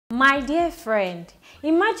My dear friend,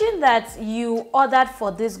 imagine that you ordered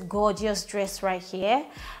for this gorgeous dress right here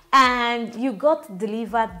and you got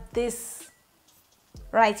delivered this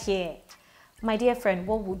right here. My dear friend,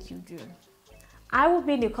 what would you do? I will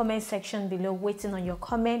be in the comment section below waiting on your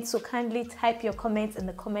comments, so kindly type your comments in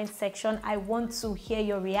the comment section. I want to hear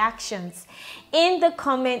your reactions in the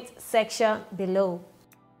comment section below.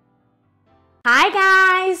 Hi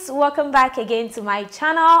guys, welcome back again to my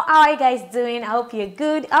channel. How are you guys doing? I hope you're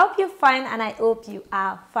good, I hope you're fine, and I hope you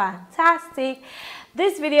are fantastic.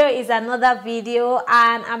 This video is another video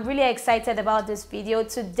and I'm really excited about this video.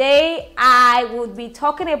 Today I would be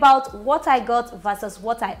talking about what I got versus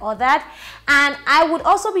what I ordered, and I would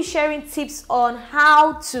also be sharing tips on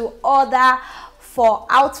how to order for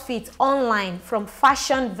outfits online from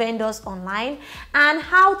fashion vendors online and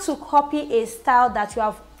how to copy a style that you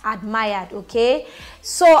have admired. Okay,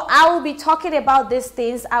 so I will be talking about these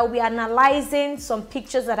things. I will be analyzing some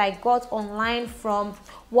pictures that I got online from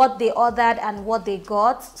what they ordered and what they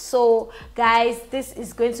got. So guys, this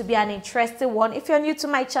is going to be an interesting one. If you're new to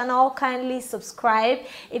my channel, kindly subscribe.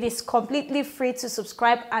 It is completely free to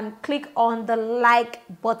subscribe, and click on the like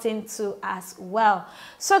button too as well.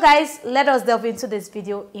 So guys, let us delve into this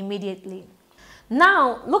video immediately.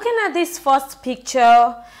 Now, looking at this first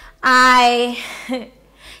picture, guys,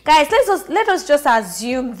 let us just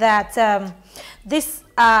assume that this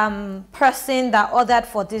person that ordered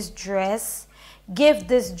for this dress gave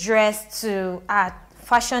this dress to a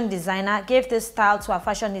fashion designer, gave this style to a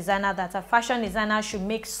fashion designer, that a fashion designer should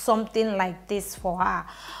make something like this for her.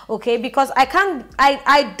 Okay, because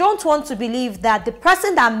I don't want to believe that the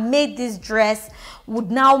person that made this dress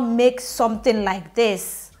would now make something like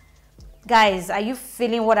this. Guys, are you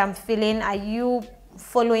feeling what I'm feeling? Are you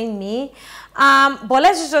following me? But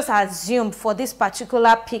let's just assume for this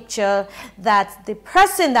particular picture that the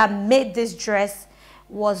person that made this dress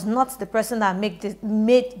was not the person that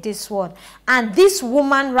made this one, and this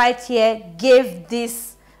woman right here gave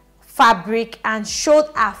this fabric and showed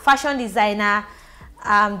a fashion designer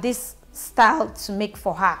this style to make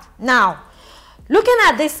for her. Now, looking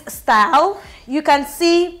at this style, you can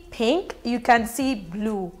see pink, you can see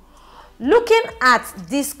blue. Looking at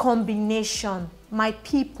this combination, my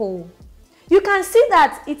people, you can see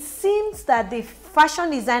that it seems that the fashion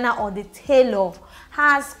designer or the tailor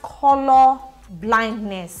has color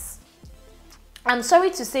blindness. I'm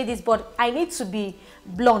sorry to say this, but I need to be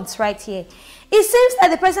blunt right here. It seems that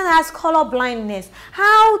the person has color blindness.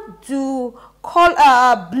 How do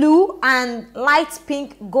blue and light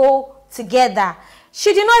pink go together?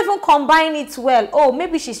 She did not even combine it well. Oh,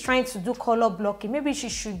 maybe she's trying to do color blocking. Maybe she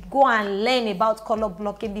should go and learn about color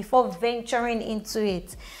blocking before venturing into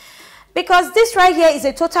it. Because this right here is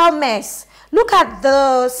a total mess. Look at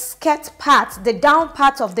the skirt part, the down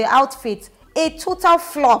part of the outfit. A total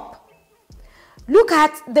flop. Look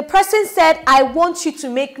at, the person said, I want you to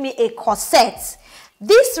make me a corset.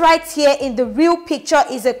 This right here in the real picture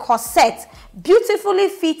is a corset. Beautifully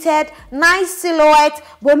fitted, nice silhouette.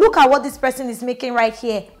 But look at what this person is making right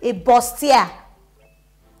here. A bustier.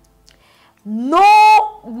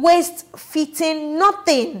 No waist fitting,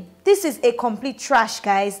 nothing. This is a complete trash,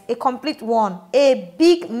 guys. A complete one. A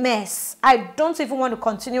big mess. I don't even want to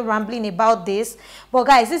continue rambling about this. But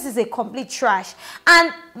guys, this is a complete trash.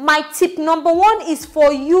 And my tip number one is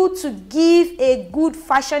for you to give a good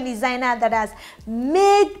fashion designer that has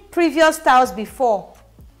made previous styles before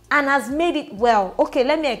and has made it well. Okay,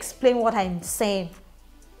 let me explain what I'm saying.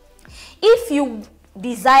 If you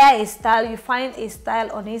desire a style, you find a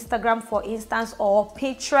style on Instagram, for instance, or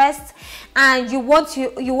Pinterest, and you want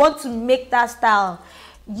to make that style,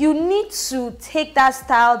 you need to take that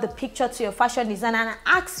style, the picture, to your fashion designer and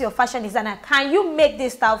ask your fashion designer, can you make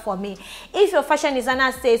this style for me? If your fashion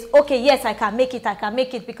designer says, okay, yes, I can make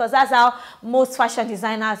it, because that's how most fashion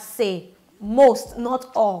designers say. Most,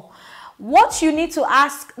 not all. What you need to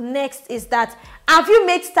ask next is that, have you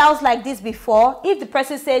made styles like this before? If the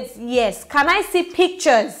person says yes, can I see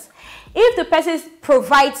pictures? If the person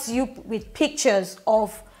provides you with pictures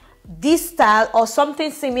of this style or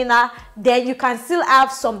something similar, then you can still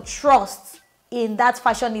have some trust in that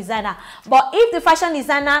fashion designer. But if the fashion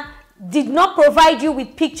designer did not provide you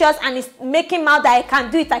with pictures and is making out that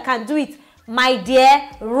I can do it, my dear,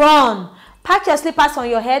 run. Pack your slippers on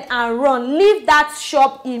your head and run. Leave that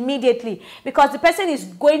shop immediately, because the person is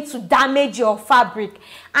going to damage your fabric,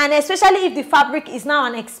 and especially if the fabric is now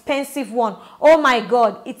an expensive one. Oh my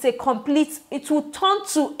God, it will turn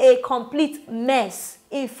to a complete mess.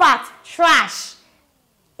 In fact, trash.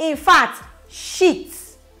 In fact, shit.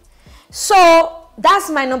 So that's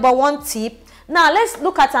my number one tip. Now let's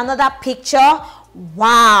look at another picture.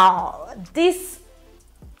 Wow, this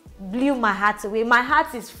blew my heart away. My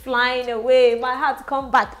heart is flying away. My heart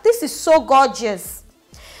come back. This is so gorgeous.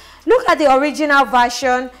 Look at the original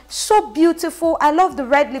version. So beautiful. I love the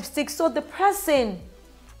red lipstick. So the person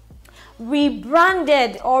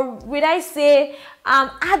rebranded, or would I say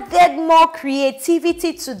added more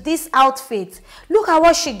creativity to this outfit. Look at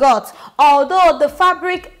what she got. Although the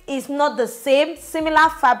fabric is not the same, similar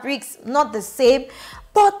fabrics not the same,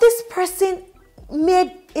 but this person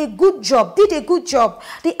made a good job, did a good job.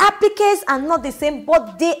 The appliques are not the same,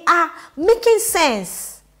 but they are making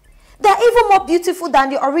sense. They're even more beautiful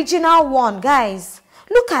than the original one, guys.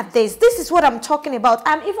 Look at this. This is what I'm talking about.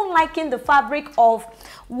 I'm even liking the fabric of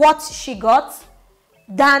what she got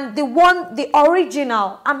than the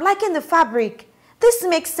original. I'm liking the fabric. This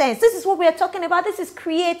makes sense. This is what we are talking about. This is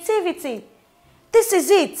creativity. This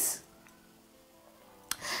is it.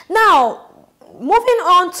 Now, moving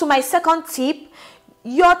on to my second tip,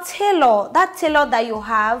 your tailor, that tailor that you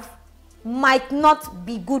have, might not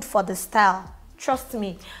be good for the style. Trust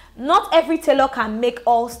me. Not every tailor can make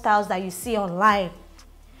all styles that you see online.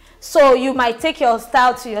 So you might take your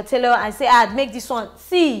style to your tailor and say, I'd make this one.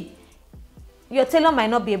 See, your tailor might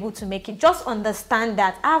not be able to make it. Just understand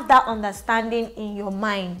that. Have that understanding in your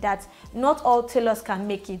mind that not all tailors can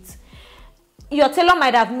make it. Your tailor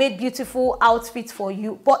might have made beautiful outfits for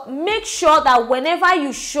you, but make sure that whenever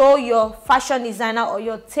you show your fashion designer or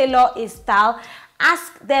your tailor a style,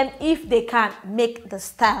 ask them if they can make the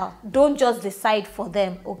style. Don't just decide for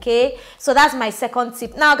them, okay? So that's my second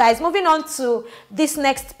tip. Now, guys, moving on to this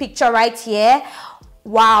next picture right here.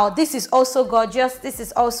 Wow, this is also gorgeous. This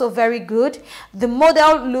is also very good. The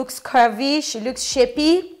model looks curvy. She looks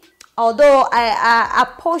shapy. Although a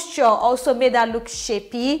posture also made her look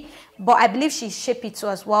shapy, but I believe she's shapy too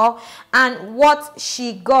as well. And what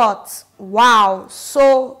she got, wow,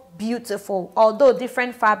 so beautiful. Although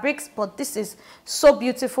different fabrics, but this is so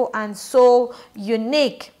beautiful and so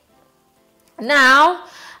unique. Now,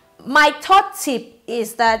 my third tip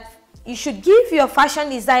is that you should give your fashion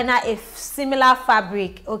designer a similar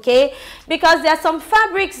fabric, okay? Because there are some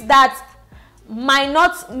fabrics that might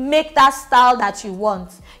not make that style that you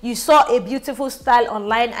want. You saw a beautiful style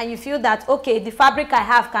online and you feel that, okay, the fabric I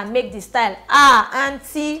have can make the style.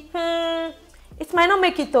 Auntie, it might not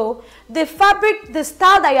make it though. The fabric, the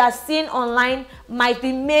style that you are seeing online might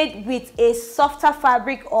be made with a softer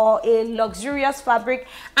fabric or a luxurious fabric,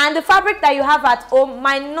 and the fabric that you have at home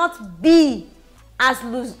might not be as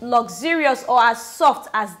luxurious or as soft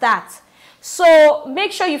as that. So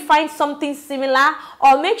make sure you find something similar,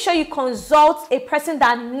 or make sure you consult a person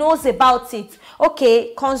that knows about it.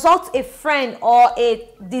 Okay, consult a friend or a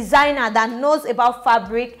designer that knows about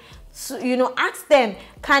fabric. So, you know, ask them,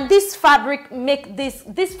 can this fabric make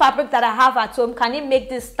this fabric that I have at home, can it make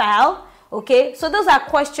this style? Okay, so those are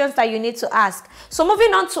questions that you need to ask. So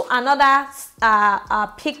moving on to another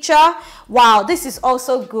picture. Wow, this is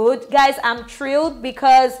also good. Guys, I'm thrilled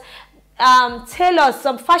because tailors,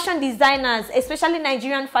 some fashion designers, especially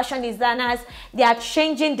Nigerian fashion designers, they are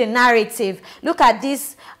changing the narrative. Look at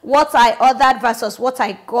this, what I ordered versus what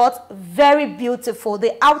I got. Very beautiful.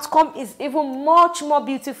 The outcome is even much more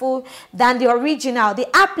beautiful than the original. The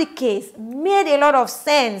appliques made a lot of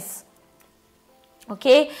sense.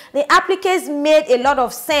 Okay, the appliques made a lot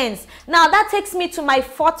of sense. Now that takes me to my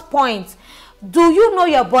fourth point. Do you know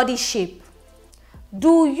your body shape?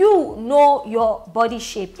 Do you know your body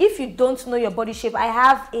shape? If you don't know your body shape, I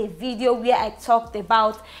have a video where I talked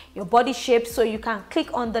about your body shape, so you can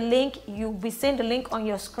click on the link. You'll be seeing the link on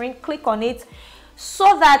your screen. Click on it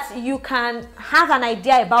so that you can have an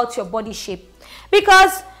idea about your body shape,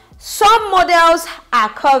 because some models are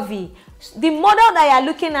curvy. The model that you're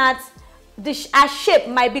looking at, the shape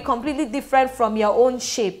might be completely different from your own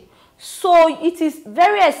shape. So it is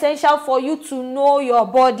very essential for you to know your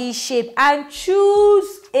body shape and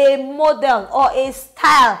choose a model or a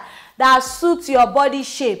style that suits your body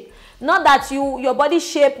shape. Not that your body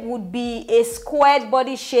shape would be a squared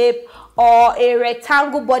body shape or a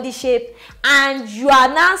rectangle body shape, and you are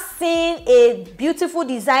now seeing a beautiful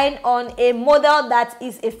design on a model that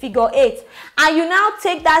is a figure 8, and you now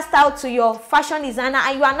take that style to your fashion designer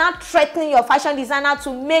and you are now threatening your fashion designer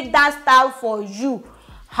to make that style for you.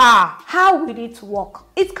 How will it work?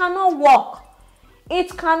 It cannot work.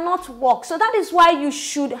 It cannot work. So that is why you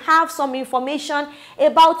should have some information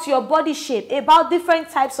about your body shape, about different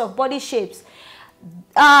types of body shapes.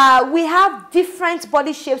 We have different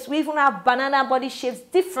body shapes. We even have banana body shapes,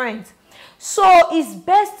 different. So it's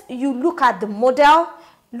best you look at the model,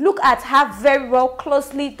 look at her very well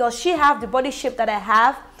closely. Does she have the body shape that I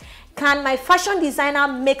have? Can my fashion designer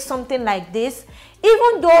make something like this?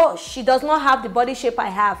 Even though she does not have the body shape I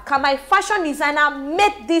have, can my fashion designer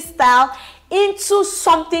make this style into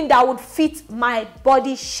something that would fit my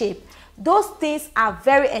body shape? Those things are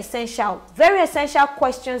very essential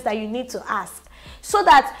questions that you need to ask, so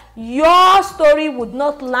that your story would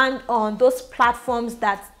not land on those platforms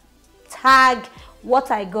that tag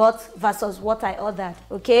what I got versus what I ordered.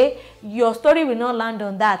 Okay, your story will not land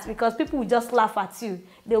on that, because people will just laugh at you.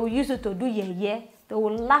 They will use it to do yeah. They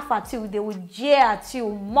will laugh at you, they will jeer at you,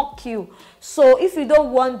 mock you. So if you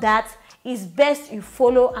don't want that, it's best you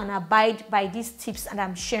follow and abide by these tips that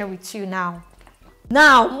I'm sharing with you now.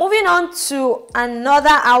 Now, moving on to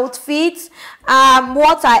another outfit,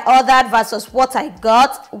 what I ordered versus what I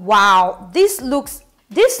got. Wow, this looks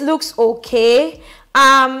okay.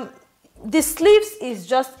 The sleeves is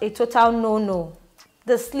just a total no-no.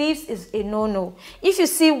 The sleeves is a no-no. If you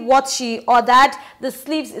see what she ordered, the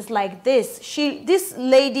sleeves is like this. This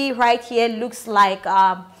lady right here looks like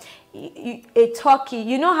a turkey.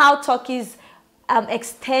 You know how turkeys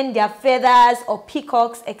extend their feathers, or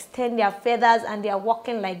peacocks extend their feathers, and they are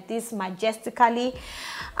walking like this majestically,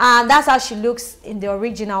 and that's how she looks in the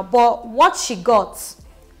original. But what she got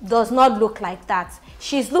does not look like that.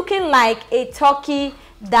 She's looking like a turkey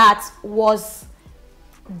that was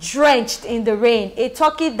drenched in the rain, a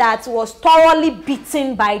turkey that was thoroughly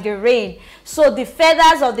beaten by the rain. So the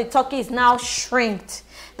feathers of the turkey is now shrinked.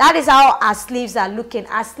 That is how our sleeves are looking.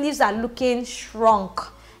 Our sleeves are looking shrunk,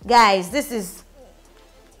 guys. This is,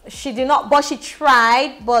 she did not, but she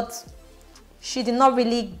tried, but she did not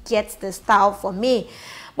really get the style for me.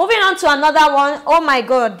 Moving on to another one. Oh my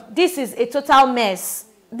god, this is a total mess.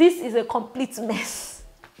 This is a complete mess.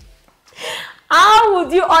 How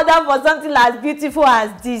would you order for something as beautiful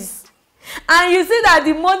as this, and you see that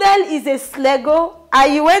the model is a slego,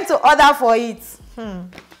 and you went to order for it?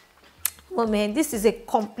 Oh man, this is a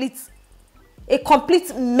complete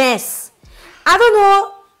mess. I don't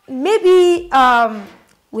know, maybe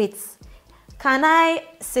wait, can I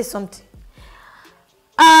say something?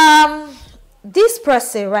 This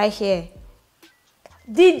person right here,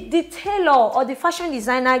 the tailor or the fashion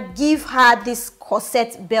designer give her this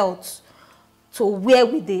corset belt to wear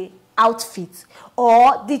with the outfit,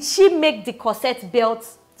 or did she make the corset belt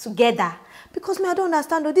together? Because I don't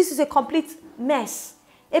understand. Though, this is a complete mess,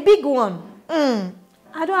 a big one. I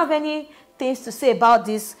don't have any things to say about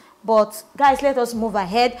this, but guys, let us move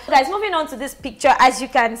ahead. Guys, moving on to this picture, as you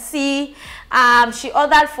can see, she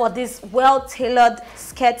ordered for this well-tailored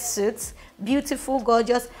skirt suit, beautiful,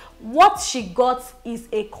 gorgeous. What she got is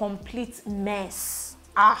a complete mess.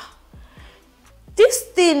 This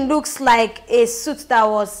thing looks like a suit that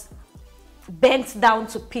was bent down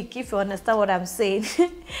to peak, if you understand what I'm saying.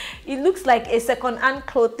 It looks like a second-hand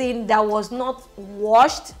clothing that was not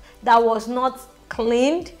washed, that was not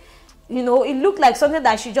cleaned. You know, it looked like something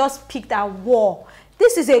that she just picked and wore.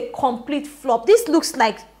 This is a complete flop. This looks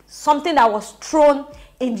like something that was thrown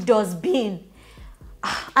in the dustbin.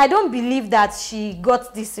 I don't believe that she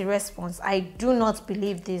got this response. I do not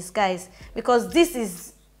believe this, guys, because this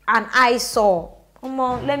is an eyesore. Come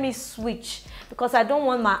on, let me switch, because I don't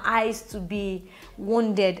want my eyes to be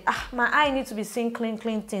wounded. My eye needs to be seeing clean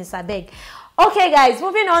things, I beg. Okay, guys,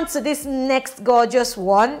 moving on to this next gorgeous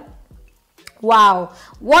one. Wow,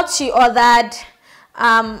 what she ordered,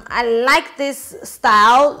 I like this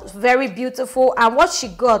style, very beautiful. And what she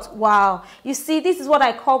got, wow, you see, this is what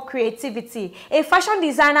I call creativity. A fashion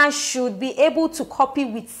designer should be able to copy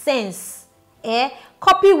with sense.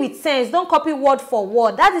 Copy with sense. Don't copy word for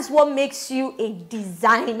word. That is what makes you a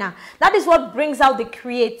designer. That is what brings out the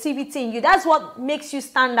creativity in you. That's what makes you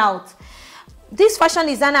stand out. This fashion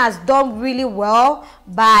designer has done really well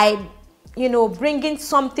by, you know, bringing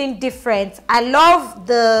something different. I love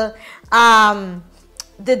the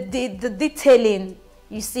detailing.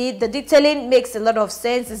 You see, the detailing makes a lot of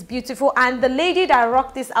sense. It's beautiful, and the lady that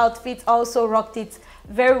rocked this outfit also rocked it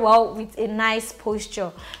very well with a nice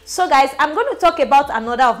posture. So guys, I'm going to talk about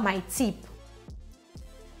another of my tip,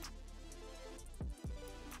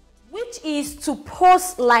 which is to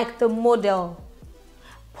pose like the model.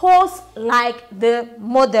 Pose like the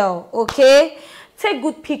model. Okay, take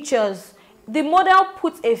good pictures. The model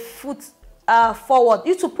puts a foot forward.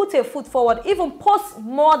 You to put a foot forward, even pose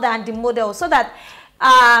more than the model, so that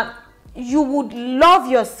you would love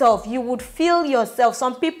yourself, you would feel yourself.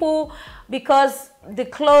 Some people, because the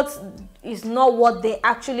clothes is not what they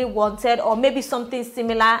actually wanted, or maybe something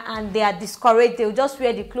similar, and they are discouraged, they'll just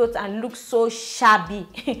wear the clothes and look so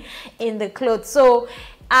shabby in the clothes. So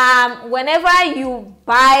whenever you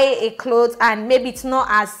buy a clothes and maybe it's not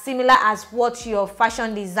as similar as what your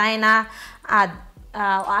fashion designer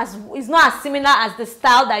as it's not as similar as the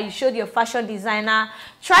style that you showed your fashion designer.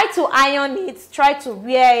 Try to iron it, try to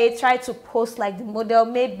wear it, try to post like the model.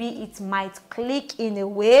 Maybe it might click in a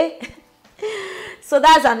way. So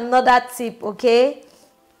that's another tip, okay?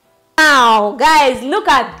 Now guys, look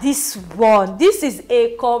at this one. This is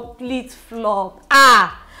a complete flop.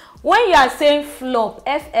 When you are saying flop,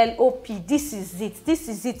 F-L-O-P, this is it. This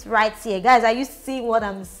is it right here. Guys, are you seeing what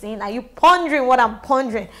I'm saying? Are you pondering what I'm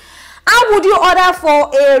pondering? How would you order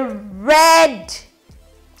for a red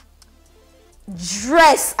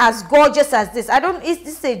dress as gorgeous as this? Is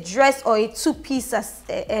this a dress or a two-piece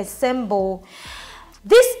assemble?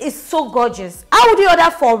 This is so gorgeous. How would you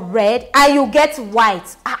order for red and you get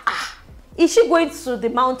white? Is she going to the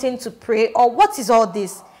mountain to pray, or what is all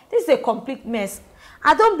this? This is a complete mess.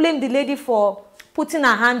 I don't blame the lady for putting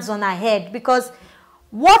her hands on her head, because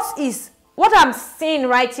what I'm seeing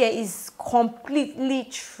right here is completely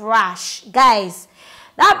trash. Guys,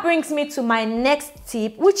 that brings me to my next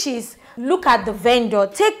tip, which is look at the vendor.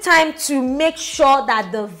 Take time to make sure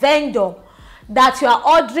that the vendor that you are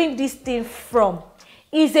ordering this thing from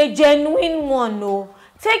is a genuine one. No.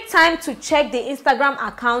 Take time to check the Instagram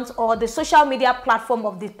account or the social media platform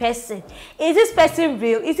of the person. Is this person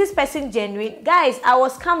real? Is this person genuine? Guys, I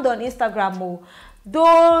was scammed on Instagram.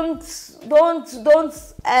 Don't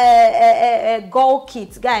gulk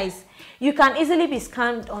it, guys. You can easily be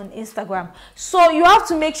scammed on Instagram. So you have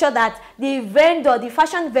to make sure that the vendor, the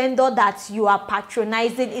fashion vendor that you are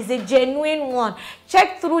patronizing, is a genuine one.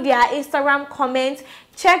 Check through their Instagram comments.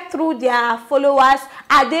 Check through their followers.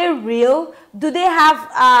 Are they real? Do they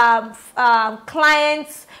have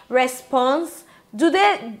clients response? Do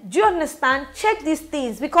you understand? Check these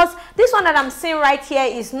things, because this one that I'm seeing right here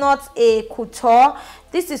is not a couture.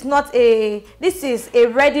 This is a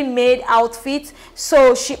ready-made outfit.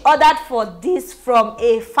 So she ordered for this from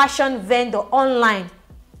a fashion vendor online,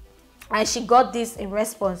 and she got this in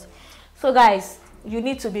response. So guys, you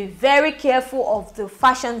need to be very careful of the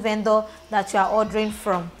fashion vendor that you are ordering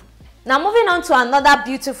from. Now moving on to another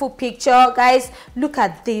beautiful picture. Guys, look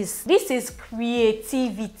at this. This is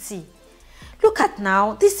creativity. Look at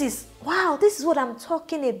now. This is, wow, this is what I'm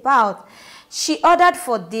talking about. She ordered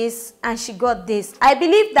for this and she got this. I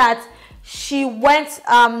believe that she went,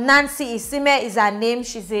 Nancy Isime is her name.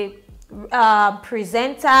 She's a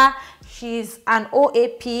presenter. She's an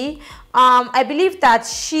OAP. I believe that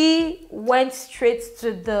she went straight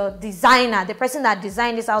to the designer, the person that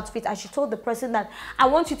designed this outfit, and she told the person that I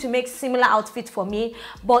want you to make similar outfit for me,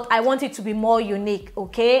 but I want it to be more unique,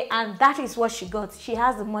 okay? And that is what she got. She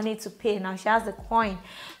has the money to pay now. She has the coin.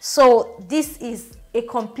 So this is a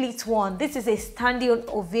complete one. This is a standing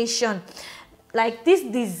ovation. Like, this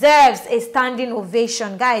deserves a standing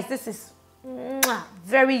ovation, guys. This is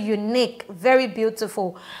very unique, very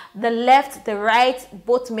beautiful. The left, the right,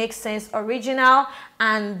 both make sense. Original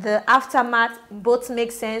and the aftermath both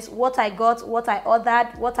make sense. What I got, what I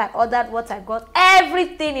ordered, what I ordered, what I got,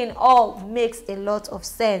 everything in all makes a lot of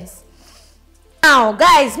sense. Now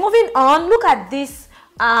guys, moving on, look at this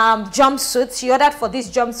jumpsuit. She ordered for this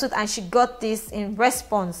jumpsuit and she got this in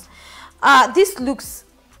response. This looks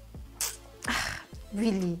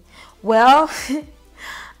really well.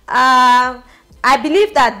 I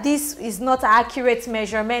believe that this is not accurate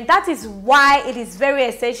measurement. That is why it is very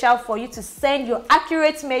essential for you to send your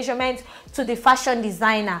accurate measurement to the fashion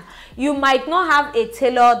designer. You might not have a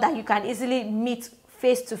tailor that you can easily meet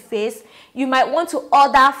face to face. You might want to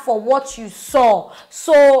order for what you saw.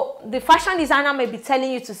 So the fashion designer may be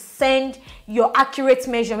telling you to send your accurate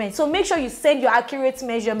measurement. So make sure you send your accurate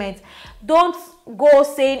measurement. Don't go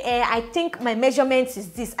saying, I think my measurement is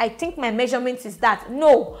this, I think my measurement is that.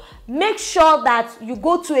 No, make sure that you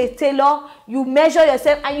go to a tailor, you measure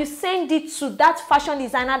yourself, and you send it to that fashion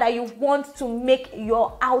designer that you want to make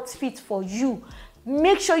your outfit for you.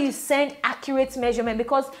 Make sure you send accurate measurement,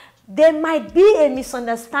 because there might be a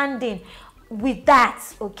misunderstanding with that,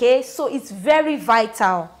 okay? So it's very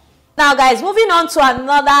vital. Now guys, moving on to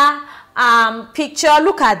another picture.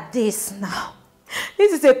 Look at this now.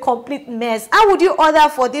 This is a complete mess. How would you order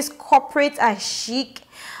for this corporate and chic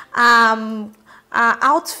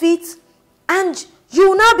outfit, and you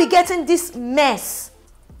will now be getting this mess?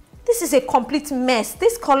 This is a complete mess.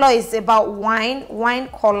 This color is about wine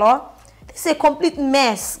color. This is a complete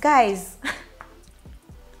mess, guys.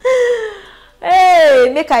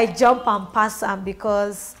 Hey, make I jump and pass them,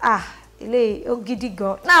 because now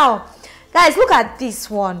guys, look at this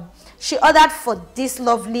one. She ordered for this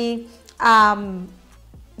lovely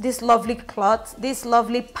cloth, this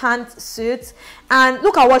lovely pantsuit, and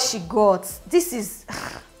look at what she got. This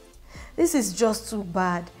is just too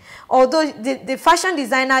bad. although the fashion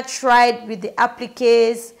designer tried with the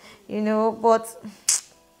appliques, you know, but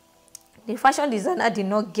the fashion designer did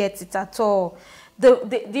not get it at all. Do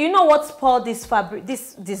you know what spoiled this fabric,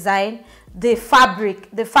 this design? The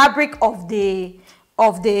fabric of the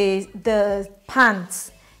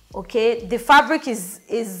pants. Okay, the fabric is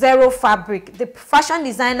zero fabric. The fashion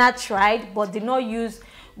designer tried but did not use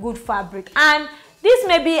good fabric, and this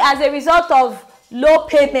may be as a result of low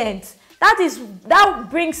payment. That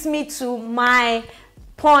brings me to my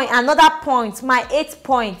point, another point, my 8th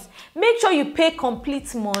point. Make sure you pay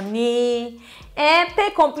complete money, and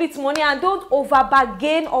pay complete money, and don't over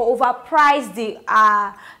bargain or overprice the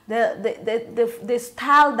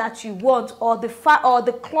style that you want, or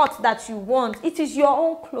the cloth that you want. It is your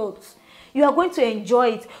own clothes. You are going to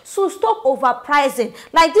enjoy it, so stop overpricing.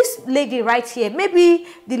 Like this lady right here, maybe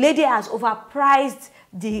the lady has overpriced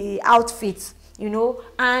the outfit, you know,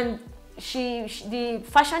 and the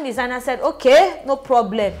fashion designer said, okay, no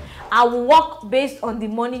problem, I will work based on the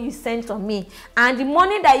money you sent on me. And the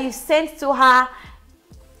money that you sent to her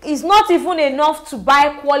is not even enough to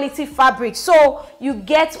buy quality fabric, so you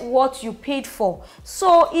get what you paid for.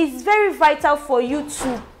 So it's very vital for you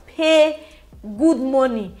to pay good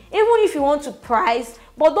money, even if you want to price,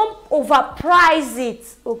 but don't overprice it.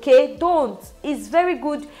 Okay, don't. It's very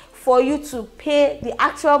good for you to pay the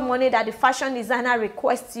actual money that the fashion designer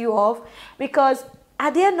requests you of, because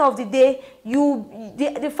at the end of the day,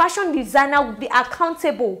 the fashion designer will be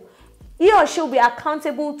accountable. He or she will be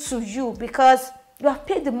accountable to you, because you have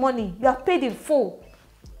paid the money, you have paid in full.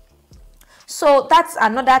 So that's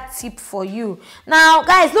another tip for you. Now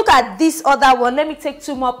guys, look at this other one. Let me take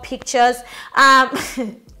 2 more pictures.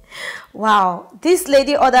 Wow, this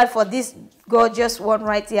lady ordered for this gorgeous one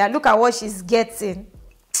right here. Look at what she's getting.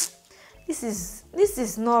 This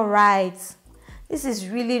is not right. This is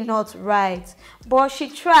really not right. But she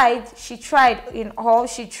tried in all.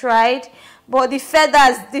 She tried, but the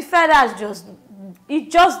feathers just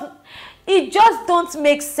don't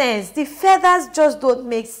make sense. The feathers just don't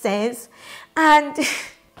make sense. And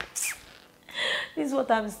this is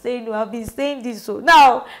what I'm saying. I've been saying this. So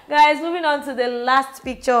now guys, moving on to the last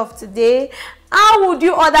picture of today. How would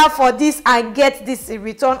you order for this and get this in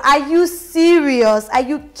return? Are you serious? Are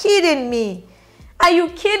you kidding me? Are you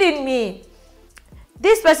kidding me?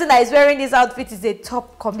 This person that is wearing this outfit is a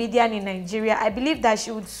top comedian in Nigeria. I believe that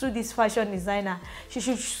she would sue this fashion designer. She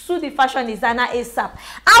should sue the fashion designer ASAP.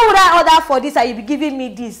 How would I order for this and you be giving me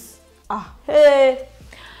this? Hey,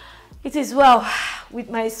 it is well with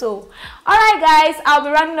my soul. Alright guys, I'll be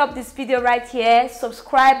rounding up this video right here.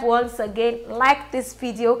 Subscribe once again, like this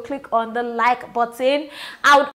video, click on the like button. I would